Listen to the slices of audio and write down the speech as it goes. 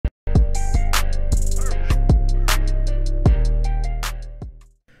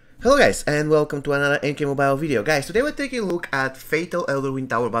Hello guys, and welcome to another mkmobile video. Guys, today we're taking a look at Fatal Elder Wind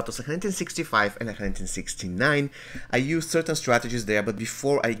Tower battles 165 and 169. I used certain strategies there, but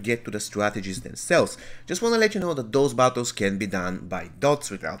before I get to the strategies themselves, just want to let you know that those battles can be done by dots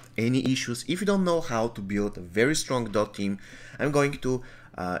without any issues. If you don't know how to build a very strong dot team, I'm going to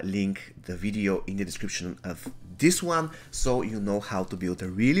link the video in the description of this one, so you know how to build a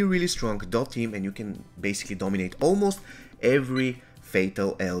really strong dot team, and you can basically dominate almost every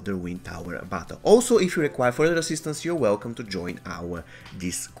Fatal Elder Wind Tower battle. Also, if you require further assistance, you're welcome to join our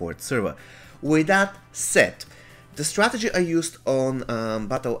Discord server. With that said, the strategy I used on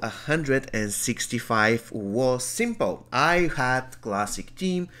battle 165 was simple. I had classic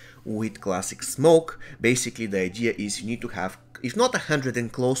team with classic smoke. Basically, the idea is you need to have, if not 100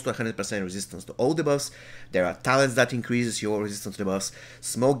 and close to 100% resistance to all the buffs. There are talents that increases your resistance to the buffs.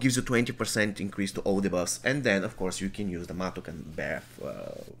 Smoke gives you 20% increase to all the buffs, and then of course you can use the Matuk and Bear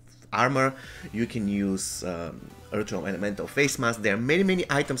armor. You can use Earthrealm Elemental face mask. There are many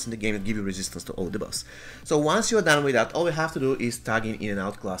items in the game that give you resistance to all the buffs. So once you're done with that, all you have to do is tag in and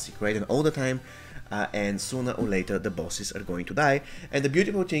out classic Raiden all the time. And sooner or later the bosses are going to die. And the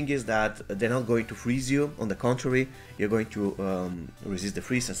beautiful thing is that they're not going to freeze you. On the contrary, you're going to resist the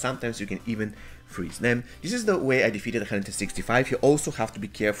freeze, and sometimes you can even freeze them. This is the way I defeated 165. You also have to be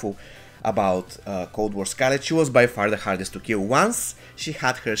careful about Cold War Scarlet. She was by far the hardest to kill. Once she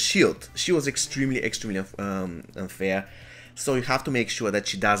had her shield, she was extremely unfair. So you have to make sure that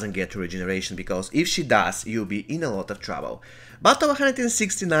she doesn't get regeneration, because if she does, you'll be in a lot of trouble. Battle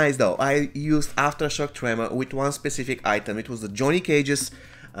 169 though, I used Aftershock Tremor with one specific item. It was the Johnny Cage's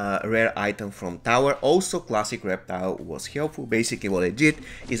rare item from Tower. Also Classic Reptile was helpful. Basically what I did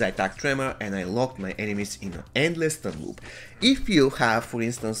is I attacked Tremor and I locked my enemies in an endless stun loop. If you have, for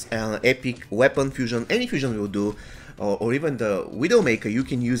instance, an epic weapon fusion, any fusion will do, or even the Widowmaker, you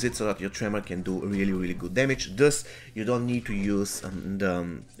can use it so that your Tremor can do really good damage. Thus, you don't need to use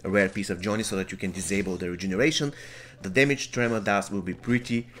the rare piece of Johnny so that you can disable the regeneration. The damage Tremor does will be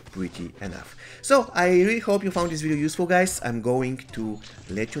pretty enough. So, I really hope you found this video useful, guys. I'm going to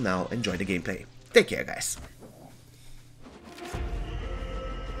let you now enjoy the gameplay. Take care, guys.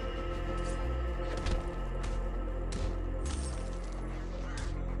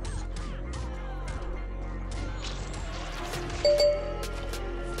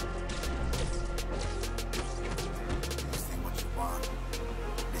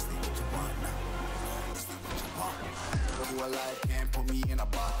 Alive can't put me in a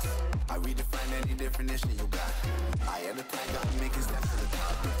box. I redefine any definition you got. I am the time got me making steps to the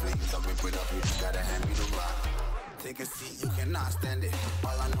top. The flames, I rip it up, you just gotta hand me the rock. Take a seat, you cannot stand it.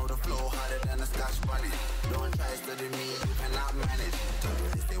 All I know, the flow harder than a Scotch bonnet. Don't try study me, you cannot manage.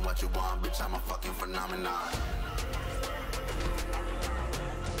 This ain't what you want, bitch, I'm a fucking phenomenon.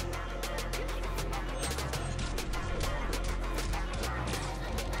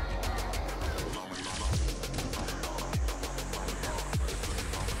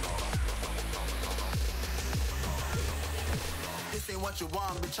 What you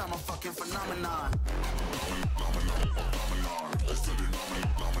want, bitch, I'm a fucking phenomenon.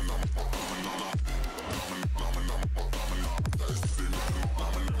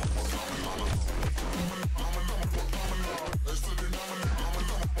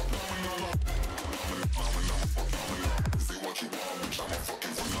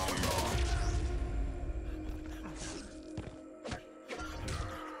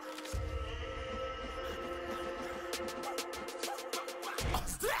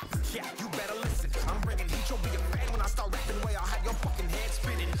 Yeah, you better listen. I'm bringing heat, you'll be a fan when I start rapping. Way I'll have your fucking head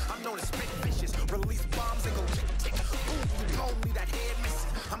spinning. I'm known as spit vicious, release bombs and go tick. Ooh, you told me that head missing.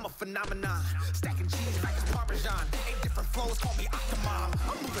 I'm a phenomenon, stacking cheese like it's Parmesan. 8 different flows, call me Octomom.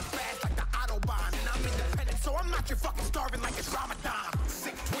 I'm moving fast like the Autobahn, and I'm independent, so I'm not your fucking starving like it's Ramadan.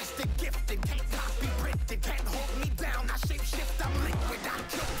 Sick, twisted, gifted, can't copy, printed, can't hold me down. I shape shift, I'm liquid. I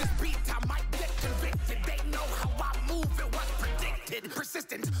kill this beat, I might get convicted. They know how I move, it was predicted.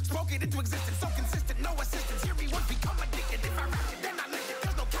 Persistent, spoke it into existence, so consistent, no assistance. Hear me once, become addicted. If I rap it, then I live it.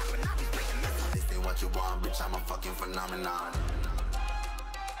 There's no cap when I be speaking this. This ain't what you want, bitch, I'm a fucking phenomenon.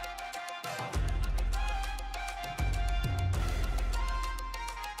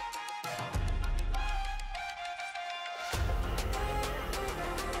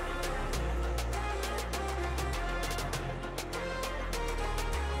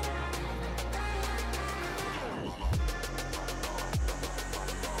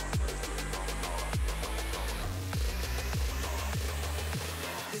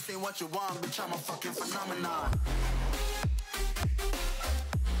 This ain't what you want, bitch, I'm a fucking phenomenon.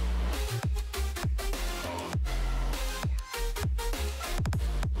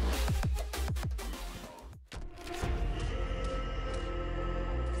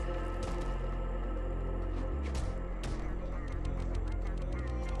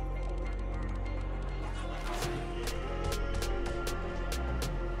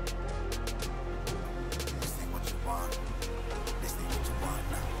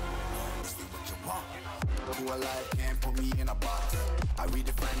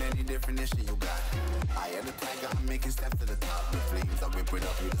 any definition you got. I am the tiger, I'm making steps to the top. The flames, I rip it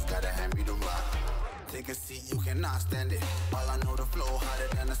up, you just gotta hand me the rock. Take a seat, you cannot stand it. All I know, the flow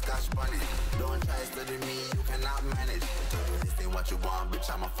harder than a Scotch bonnet. Don't try study me, you cannot manage. This ain't what you want,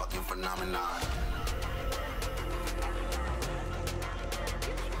 bitch, I'm a fucking phenomenon.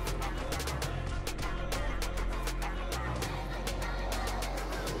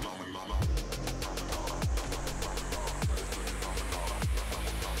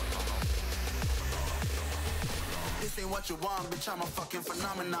 This ain't what you want, bitch, I'm a fucking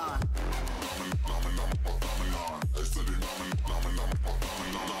phenomenon.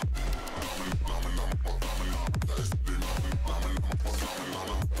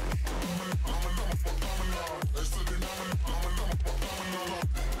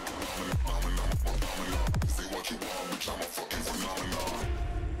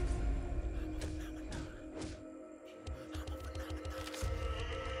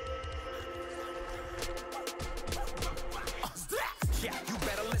 Yeah, you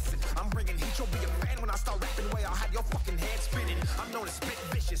better listen. I'm bringing heat, you'll be a fan when I start rapping. Way I'll have your fucking head spinning. I'm known as spit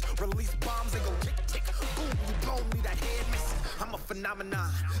vicious, release bombs and go tick tick. Boom, you blow me, that head missing. I'm a phenomenon,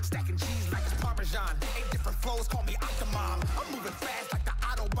 stacking cheese like it's Parmesan. 8 different flows, call me Octomom. I'm moving fast like the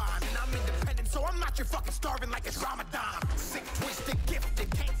Autobahn, and I'm independent, so I'm not your fucking starving like it's Ramadan. Sick, twisted, gifted,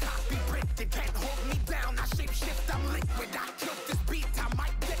 can't copy, printed, can't hold me down. I shape shift, I'm liquid. I killed this beat, I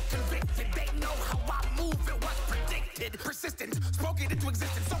might get convicted. They know how I move, it was predicted. Persistent, spoken into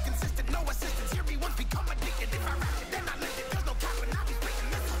existence, so consistent, no assistance. Hear me once, become addicted. If I rap it, then I live it. There's no cap when I be speaking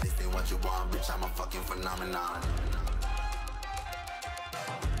this. This ain't what you want, bitch, I'm a fucking phenomenon.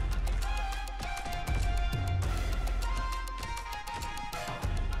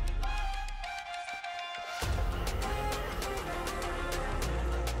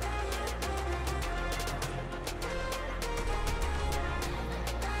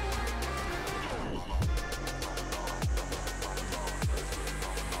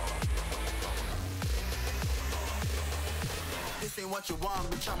 This ain't what you want,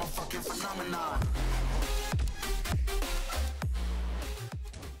 bitch, I'm a fucking phenomenon.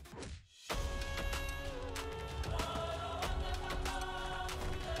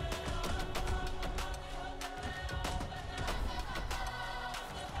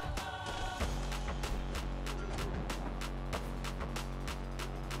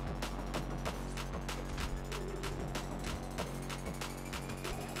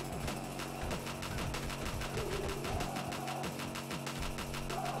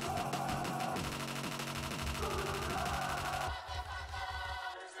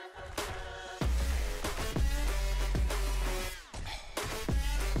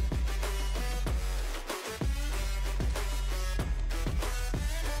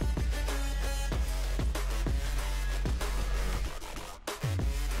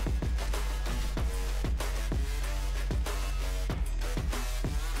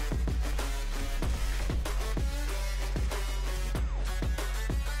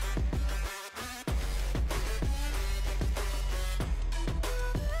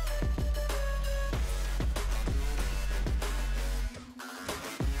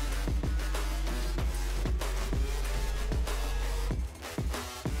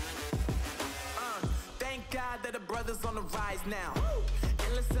 That the brothers on the rise now.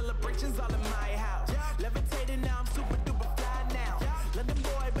 Endless celebrations all in my house. Levitating now, I'm super duper fly now. London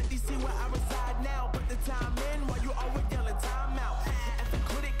boy, but DC where I reside now. Put the time in while you always yelling time out. And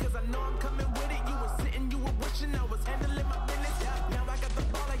quit it, cause I know I'm coming with it. You were sitting, you were wishing I was handling my business. Now I got the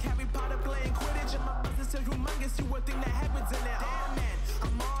ball like Harry Potter playing Quidditch. And my business is humongous, you would think that happens in there. Damn man,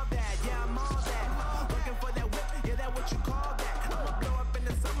 I'm all that, yeah, I'm all that. Working for that whip, yeah, that what you call that. I'ma blow up in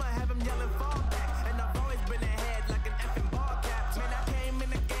the summer, have him yelling fall back. And I've always been ahead like an effing ball cap. Man, I came in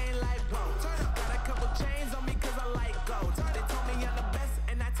the game like, whoa. Got a couple chains on me cause I like gold. They told me I'm the best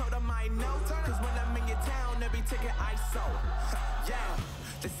and I told them I know. Cause when I'm in your town, every ticket I sold. Yeah,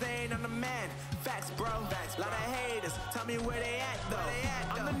 they saying I'm the man. Facts, bro. Lot of haters, tell me where they at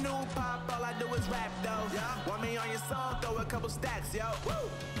though. I'm the new pop, all I do is rap though. Want me on your song, throw a couple stacks, yo.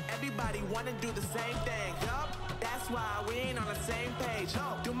 Everybody wanna do the same thing. That's why we ain't on the same page.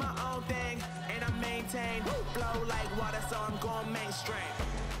 Do my own thing, and I maintain. Flow like water, so I'm going mainstream.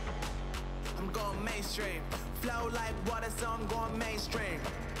 I'm going mainstream. Flow like water, so I'm going mainstream.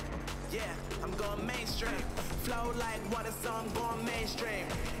 Yeah, I'm going mainstream. Flow like water, so I'm going mainstream.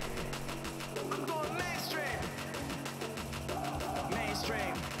 I'm going mainstream.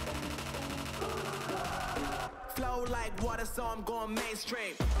 Mainstream. Flow like water, so I'm going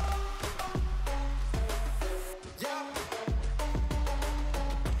mainstream. Yeah.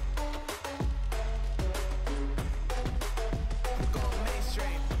 I'm going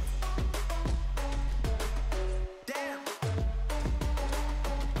mainstream.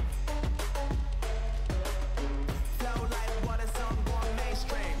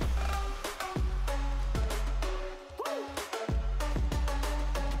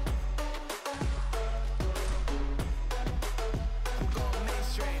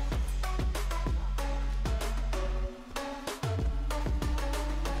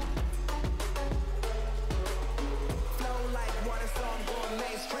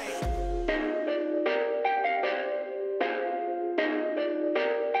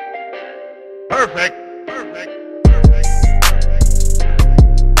 Perfect.